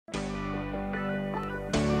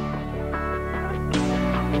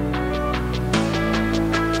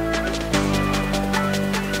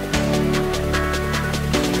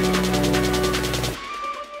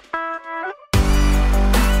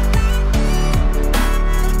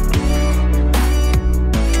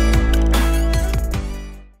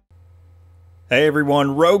Hey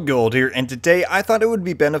everyone, RogueGold here, and today I thought it would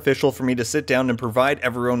be beneficial for me to sit down and provide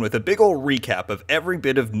everyone with a big ol' recap of every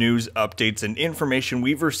bit of news, updates, and information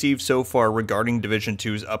we've received so far regarding Division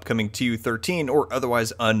 2's upcoming TU13 or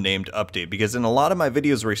otherwise unnamed update, because in a lot of my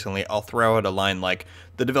videos recently I'll throw out a line like,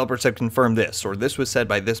 the developers have confirmed this, or this was said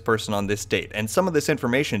by this person on this date, and some of this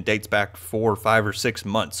information dates back 4, 5, or 6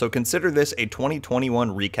 months, so consider this a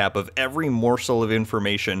 2021 recap of every morsel of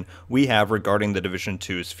information we have regarding the Division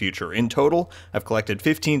 2's future. In total, I've collected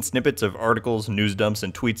 15 snippets of articles, news dumps,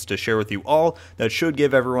 and tweets to share with you all that should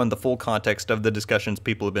give everyone the full context of the discussions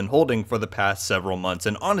people have been holding for the past several months,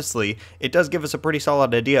 and honestly, it does give us a pretty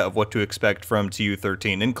solid idea of what to expect from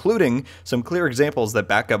TU13, including some clear examples that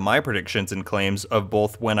back up my predictions and claims of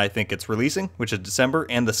both when I think it's releasing, which is December,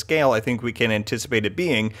 and the scale I think we can anticipate it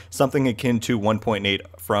being, something akin to 1.8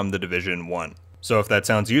 from the Division 1. So if that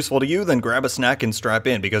sounds useful to you, then grab a snack and strap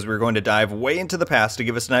in, because we're going to dive way into the past to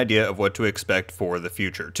give us an idea of what to expect for the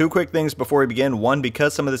future. Two quick things before we begin. One,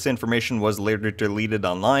 because some of this information was later deleted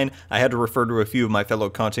online, I had to refer to a few of my fellow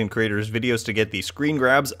content creators' videos to get the screen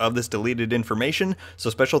grabs of this deleted information, so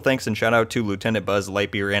special thanks and shout out to Lieutenant Buzz,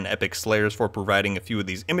 Lightbeer, and Epic Slayers for providing a few of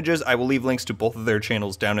these images. I will leave links to both of their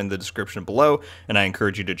channels down in the description below, and I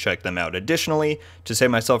encourage you to check them out. Additionally, to save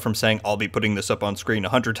myself from saying I'll be putting this up on screen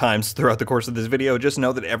 100 times throughout the course of this video, just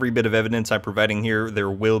know that every bit of evidence I'm providing here, there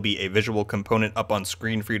will be a visual component up on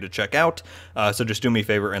screen for you to check out, so just do me a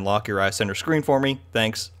favor and lock your eye center screen for me.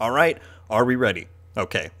 Thanks. Alright, are we ready?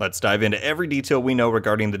 Okay, let's dive into every detail we know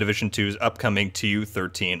regarding the Division 2's upcoming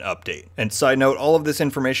TU13 update. And side note, all of this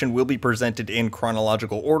information will be presented in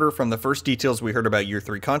chronological order from the first details we heard about Year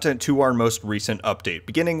 3 content to our most recent update,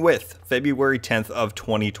 beginning with February 10th of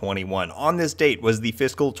 2021. On this date was the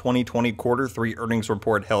fiscal 2020 Quarter 3 earnings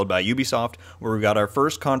report held by Ubisoft, where we got our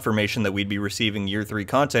first confirmation that we'd be receiving Year 3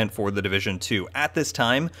 content for the Division 2. At this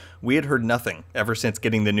time, we had heard nothing ever since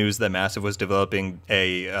getting the news that Massive was developing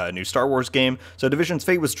a new Star Wars game, so Division's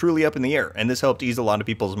fate was truly up in the air, and this helped ease a lot of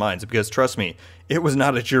people's minds, because trust me, it was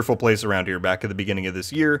not a cheerful place around here back at the beginning of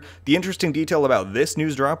this year. The interesting detail about this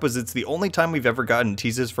news drop was it's the only time we've ever gotten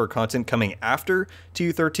teases for content coming after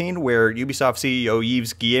TU13, where Ubisoft CEO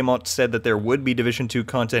Yves Guillemot said that there would be Division 2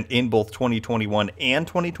 content in both 2021 and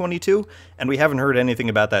 2022, and we haven't heard anything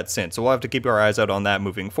about that since, so we'll have to keep our eyes out on that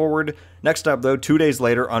moving forward. Next up though, 2 days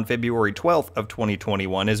later on February 12th of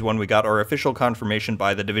 2021 is when we got our official confirmation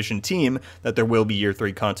by the Division team that there will be Year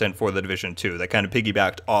 3 content for the Division 2. That kind of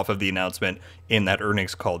piggybacked off of the announcement in that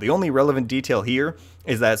earnings call. The only relevant detail here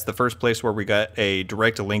is that it's the first place where we got a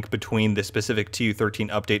direct link between the specific TU13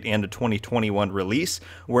 update and a 2021 release,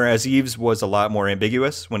 whereas Yves was a lot more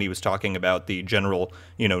ambiguous when he was talking about the general,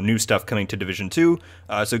 new stuff coming to Division 2,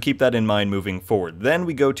 so keep that in mind moving forward. Then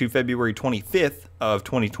we go to February 25th of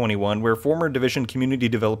 2021, where former Division community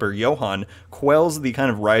developer Johan quells the kind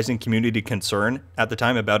of rising community concern at the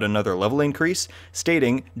time about another level increase,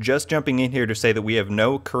 stating, just jumping in here to say that we have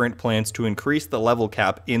no current plans to increase the level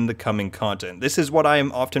cap in the coming content. This is what I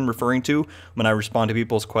am often referring to when I respond to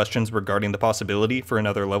people's questions regarding the possibility for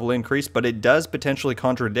another level increase, but it does potentially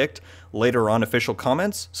contradict later on official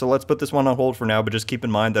comments, so let's put this one on hold for now, but just keep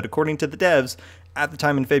in mind that according to the devs, at the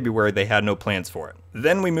time in February, they had no plans for it.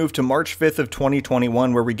 Then we move to March 5th of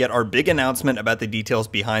 2021, where we get our big announcement about the details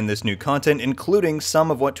behind this new content, including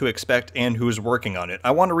some of what to expect and who's working on it.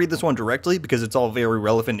 I want to read this one directly because it's all very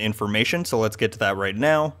relevant information, so let's get to that right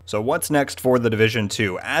now. So what's next for the Division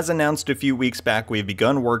 2? As announced a few weeks back, we have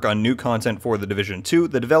begun work on new content for the Division 2.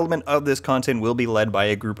 The development of this content will be led by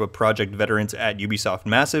a group of project veterans at Ubisoft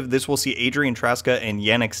Massive. This will see Adrian Traska and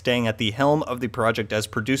Yannick staying at the helm of the project as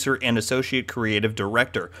producer and associate creative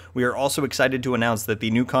director. We are also excited to announce that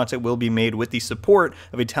the new content will be made with the support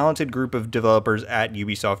of a talented group of developers at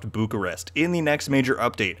Ubisoft Bucharest. In the next major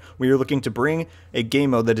update, we are looking to bring a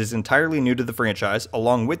game mode that is entirely new to the franchise.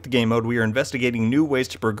 Along with the game mode, we are investigating new ways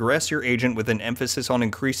to progress your agent with an emphasis on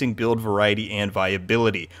increasing build variety and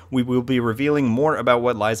viability. We will be revealing more about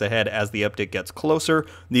what lies ahead as the update gets closer.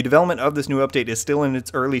 The development of this new update is still in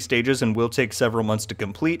its early stages and will take several months to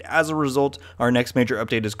complete. As a result, our next major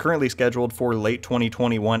update is currently scheduled for late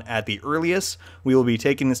 2021 at the earliest. We will be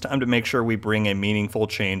taking this time to make sure we bring a meaningful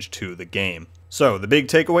change to the game. So, the big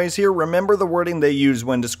takeaways here, remember the wording they use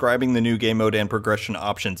when describing the new game mode and progression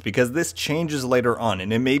options, because this changes later on,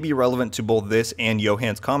 and it may be relevant to both this and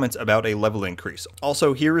Johan's comments about a level increase.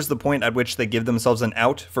 Also, here is the point at which they give themselves an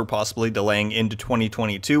out for possibly delaying into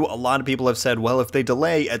 2022. A lot of people have said, well, if they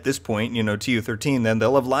delay at this point, TU13, then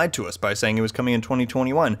they'll have lied to us by saying it was coming in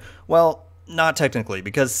 2021. Well, not technically,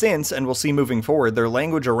 because since, and we'll see moving forward, their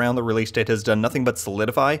language around the release date has done nothing but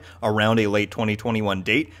solidify around a late 2021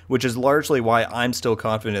 date, which is largely why I'm still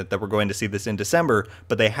confident that we're going to see this in December,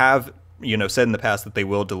 but they have, said in the past that they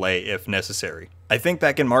will delay if necessary. I think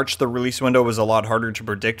back in March, the release window was a lot harder to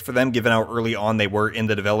predict for them, given how early on they were in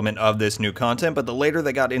the development of this new content, but the later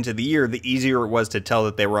they got into the year, the easier it was to tell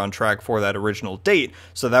that they were on track for that original date,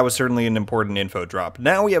 so that was certainly an important info drop.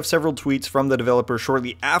 Now we have several tweets from the developer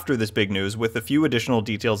shortly after this big news with a few additional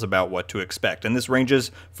details about what to expect, and this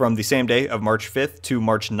ranges from the same day of March 5th to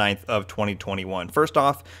March 9th of 2021. First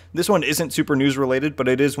off, this one isn't super news related, but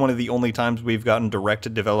it is one of the only times we've gotten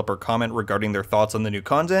direct developer comment regarding their thoughts on the new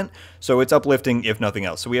content, so it's uplifting if nothing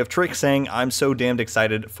else. So we have Trick saying, "I'm so damned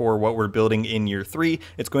excited for what we're building in year 3.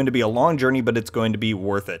 It's going to be a long journey, but it's going to be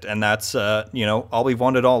worth it." And that's, all we've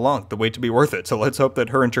wanted all along, the wait to be worth it. So let's hope that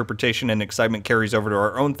her interpretation and excitement carries over to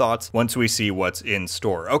our own thoughts once we see what's in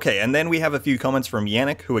store. Okay, and then we have a few comments from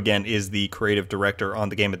Yannick, who again is the creative director on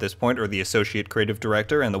the game at this point, or the associate creative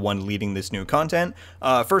director, and the one leading this new content.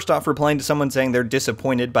 First off, replying to someone saying they're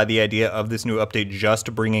disappointed by the idea of this new update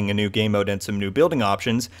just bringing a new game mode and some new building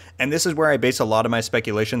options, and this is where I base a lot of my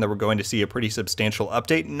speculation that we're going to see a pretty substantial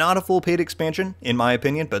update, not a full paid expansion in my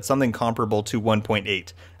opinion, but something comparable to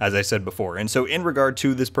 1.8, as I said before. And so in regard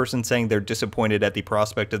to this person saying they're disappointed at the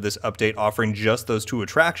prospect of this update offering just those 2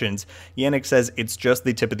 attractions, Yannick says it's just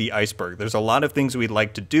the tip of the iceberg. There's a lot of things we'd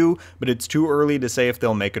like to do, but it's too early to say if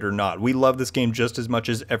they'll make it or not. We love this game just as much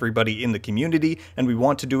as everybody in the community, and we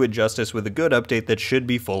want to do it justice with a good update that should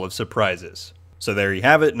be full of surprises. So there you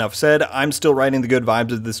have it, enough said. I'm still writing the good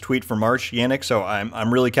vibes of this tweet from March, Yannick, so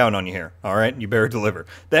I'm really counting on you here, alright? You better deliver.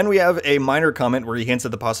 Then we have a minor comment where he hints at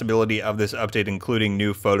the possibility of this update including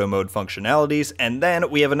new photo mode functionalities, and then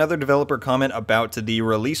we have another developer comment about the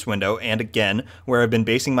release window, and again, where I've been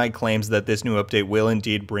basing my claims that this new update will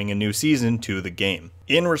indeed bring a new season to the game.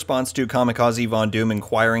 In response to Kamikaze Von Doom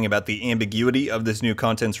inquiring about the ambiguity of this new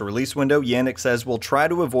content's release window, Yannick says we'll try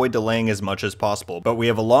to avoid delaying as much as possible, but we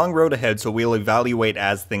have a long road ahead, so we'll evaluate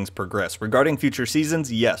as things progress. Regarding future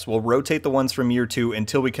seasons, yes, we'll rotate the ones from year 2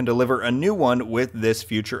 until we can deliver a new one with this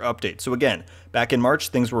future update. So again, back in March,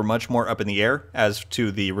 things were much more up in the air as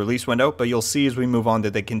to the release window, but you'll see as we move on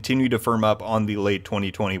that they continue to firm up on the late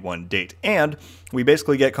 2021 date. And we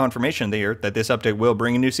basically get confirmation there that this update will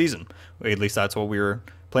bring a new season. At least that's what we were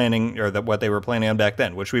planning, or what they were planning on back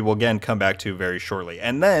then, which we will again come back to very shortly.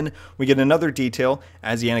 And then we get another detail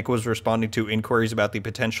as Yannick was responding to inquiries about the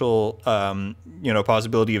potential,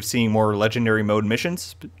 possibility of seeing more legendary mode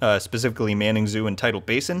missions, specifically Manning Zoo and Tidal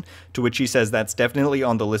Basin, to which he says that's definitely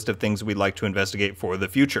on the list of things we'd like to investigate for the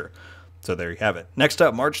future. So there you have it. Next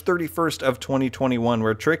up, March 31st of 2021,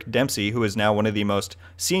 where Trick Dempsey, who is now one of the most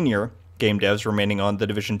senior game devs remaining on the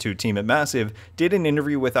Division 2 team at Massive, did an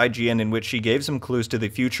interview with IGN in which she gave some clues to the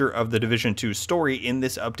future of the Division 2 story in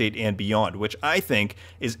this update and beyond, which I think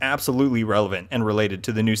is absolutely relevant and related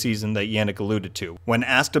to the new season that Yannick alluded to. When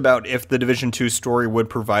asked about if the Division 2 story would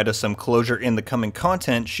provide us some closure in the coming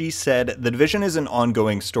content, she said, "The Division is an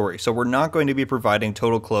ongoing story, so we're not going to be providing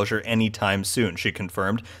total closure anytime soon," she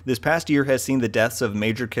confirmed. "This past year has seen the deaths of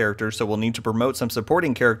major characters, so we'll need to promote some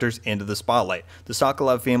supporting characters into the spotlight. The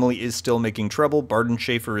Sokolov family is still making trouble, Barton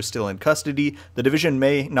Schaefer is still in custody, the Division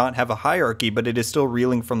may not have a hierarchy, but it is still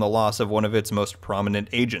reeling from the loss of one of its most prominent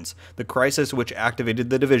agents. The crisis which activated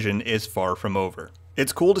the Division is far from over."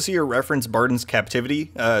 It's cool to see her reference Barton's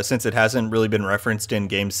captivity, since it hasn't really been referenced in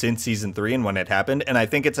games since Season 3 and when it happened, and I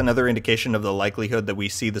think it's another indication of the likelihood that we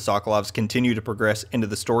see the Sokolovs continue to progress into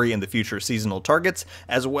the story in the future seasonal targets,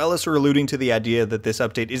 as well as her alluding to the idea that this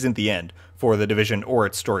update isn't the end for the Division or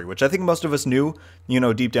its story, which I think most of us knew,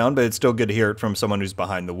 deep down, but it's still good to hear it from someone who's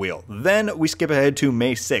behind the wheel. Then we skip ahead to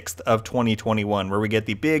May 6th of 2021, where we get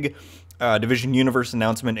the big Division Universe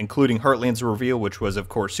announcement, including Heartland's reveal, which was of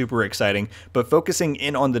course super exciting, but focusing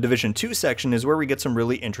in on the Division 2 section is where we get some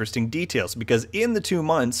really interesting details, because in the 2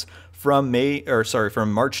 months from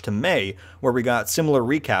March to May, where we got similar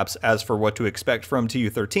recaps as for what to expect from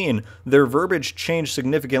TU13, their verbiage changed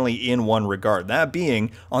significantly in one regard, that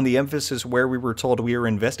being on the emphasis where we were told we are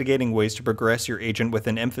investigating ways to progress your agent with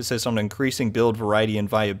an emphasis on increasing build variety and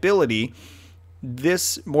viability.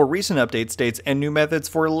 This more recent update states, "and new methods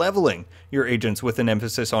for leveling your agents with an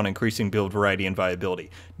emphasis on increasing build variety and viability."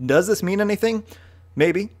 Does this mean anything?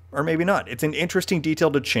 Maybe, or maybe not. It's an interesting detail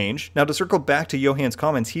to change. Now, to circle back to Johann's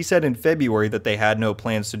comments, he said in February that they had no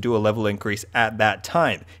plans to do a level increase at that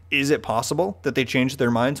time. Is it possible that they changed their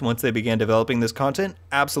minds once they began developing this content?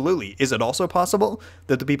 Absolutely. Is it also possible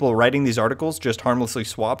that the people writing these articles just harmlessly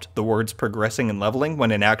swapped the words progressing and leveling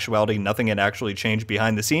when in actuality nothing had actually changed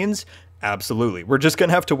behind the scenes? Absolutely. We're just going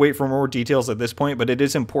to have to wait for more details at this point, but it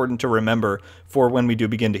is important to remember for when we do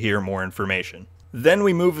begin to hear more information. Then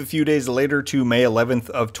we move a few days later to May 11th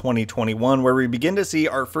of 2021, where we begin to see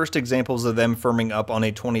our first examples of them firming up on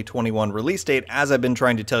a 2021 release date, as I've been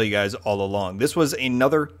trying to tell you guys all along. This was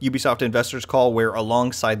another Ubisoft investors call where,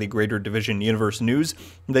 alongside the greater Division universe news,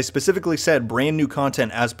 they specifically said brand new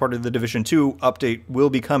content as part of the Division 2 update will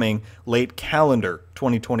be coming late calendar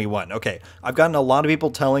 2021. Okay, I've gotten a lot of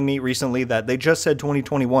people telling me recently that they just said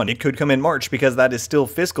 2021. It could come in March because that is still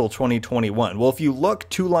fiscal 2021. Well, if you look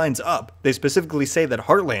 2 lines up, they specifically say that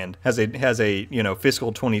Heartland has a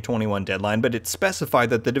fiscal 2021 deadline, but it's specified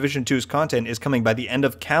that the Division 2's content is coming by the end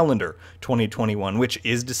of calendar 2021, which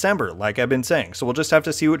is December, like I've been saying. So we'll just have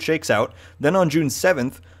to see what shakes out. Then on June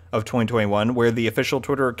 7th, of 2021, where the official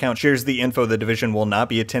Twitter account shares the info the Division will not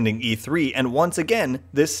be attending E3, and once again,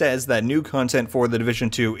 this says that new content for the Division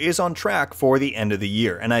 2 is on track for the end of the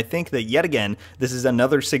year. And I think that yet again, this is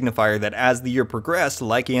another signifier that as the year progressed,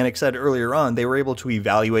 like Yannick said earlier on, they were able to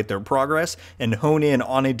evaluate their progress and hone in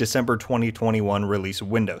on a December 2021 release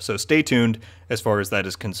window. So stay tuned as far as that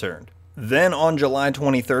is concerned. Then on July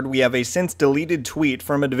 23rd, we have a since deleted tweet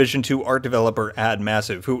from a Division 2 art developer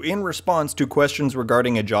Massive, who in response to questions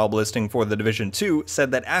regarding a job listing for the Division 2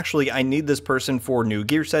 said that actually I need this person for new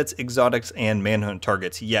gear sets, exotics, and manhunt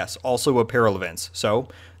targets. Yes, also apparel events. So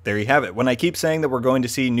there you have it. When I keep saying that we're going to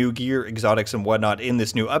see new gear, exotics, and whatnot in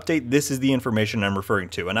this new update, this is the information I'm referring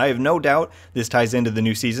to. And I have no doubt this ties into the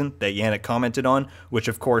new season that Yannick commented on, which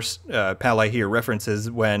of course Pally here references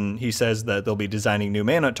when he says that they'll be designing new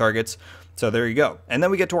manhunt targets. So there you go. And then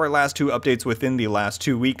we get to our last 2 updates within the last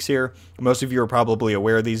 2 weeks here. Most of you are probably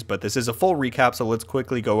aware of these, but this is a full recap, so let's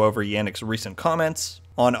quickly go over Yannick's recent comments.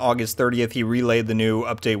 On August 30th, he relayed the new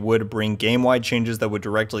update would bring game-wide changes that would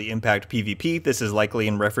directly impact PvP. This is likely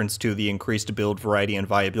in reference to the increased build variety and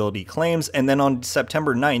viability claims. And then on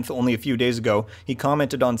September 9th, only a few days ago, he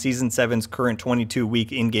commented on Season 7's current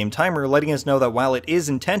 22-week in-game timer, letting us know that while it is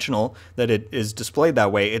intentional that it is displayed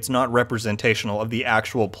that way, it's not representational of the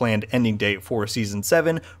actual planned ending date for Season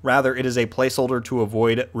 7. Rather, it is a placeholder to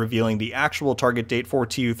avoid revealing the actual target date for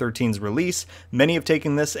TU13's release. Many have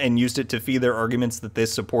taken this and used it to feed their arguments that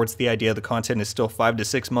this supports the idea the content is still 5 to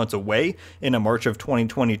 6 months away in a March of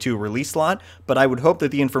 2022 release slot, but I would hope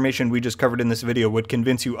that the information we just covered in this video would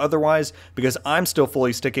convince you otherwise, because I'm still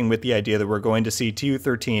fully sticking with the idea that we're going to see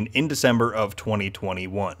TU13 in December of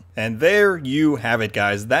 2021. And there you have it,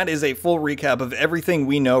 guys. That is a full recap of everything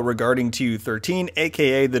we know regarding TU13,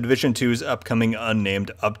 aka the Division 2's upcoming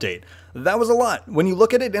unnamed update. That was a lot. When you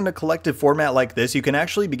look at it in a collective format like this, you can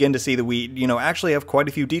actually begin to see that we, actually have quite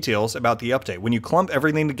a few details about the update. When you clump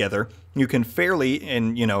everything together, you can fairly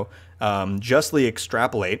and, justly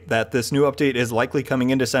extrapolate that this new update is likely coming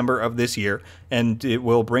in December of this year, and it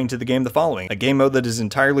will bring to the game the following: a game mode that is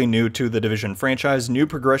entirely new to the Division franchise, new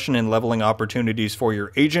progression and leveling opportunities for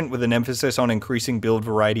your agent with an emphasis on increasing build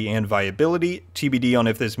variety and viability, TBD on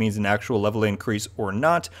if this means an actual level increase or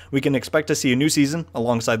not. We can expect to see a new season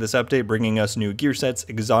alongside this update, bringing us new gear sets,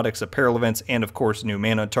 exotics, apparel events, and of course new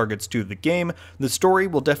manhunt targets to the game. The story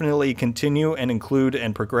will definitely continue and include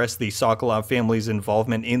and progress the Sokolov family's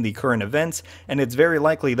involvement in the current events, and it's very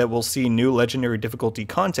likely that we'll see new legendary difficulty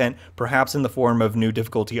content, perhaps in the form of new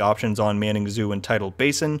difficulty options on Manning Zoo and Tidal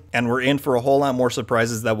Basin, and we're in for a whole lot more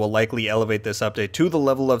surprises that will likely elevate this update to the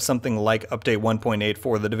level of something like Update 1.8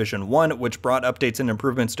 for the Division 1, which brought updates and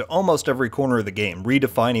improvements to almost every corner of the game,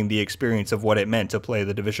 redefining the experience of what it meant to play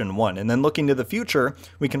the Division 1. And then looking to the future,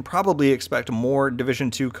 we can probably expect more Division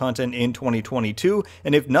 2 content in 2022,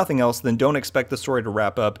 and if nothing else, then don't expect the story to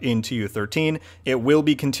wrap up in TU13. It will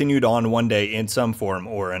be continued on one day in some form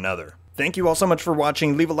or another. Thank you all so much for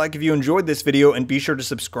watching. Leave a like if you enjoyed this video, and be sure to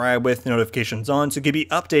subscribe with notifications on so you can be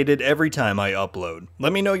updated every time I upload.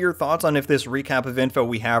 Let me know your thoughts on if this recap of info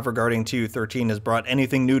we have regarding TU13 has brought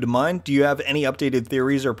anything new to mind. Do you have any updated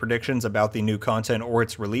theories or predictions about the new content or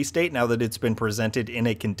its release date now that it's been presented in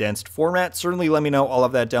a condensed format? Certainly let me know all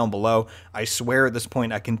of that down below. I swear at this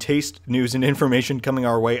point I can taste news and information coming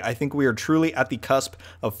our way. I think we are truly at the cusp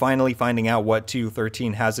of finally finding out what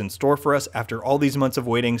TU13 has in store for us after all these months of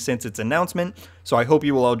waiting since its announcement, so I hope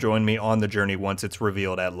you will all join me on the journey once it's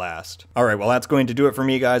revealed at last. Alright, well that's going to do it for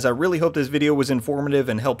me, guys. I really hope this video was informative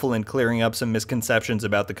and helpful in clearing up some misconceptions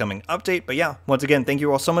about the coming update, but yeah, once again, thank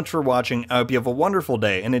you all so much for watching. I hope you have a wonderful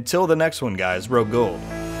day, and until the next one, guys, RogueGold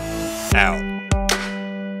out.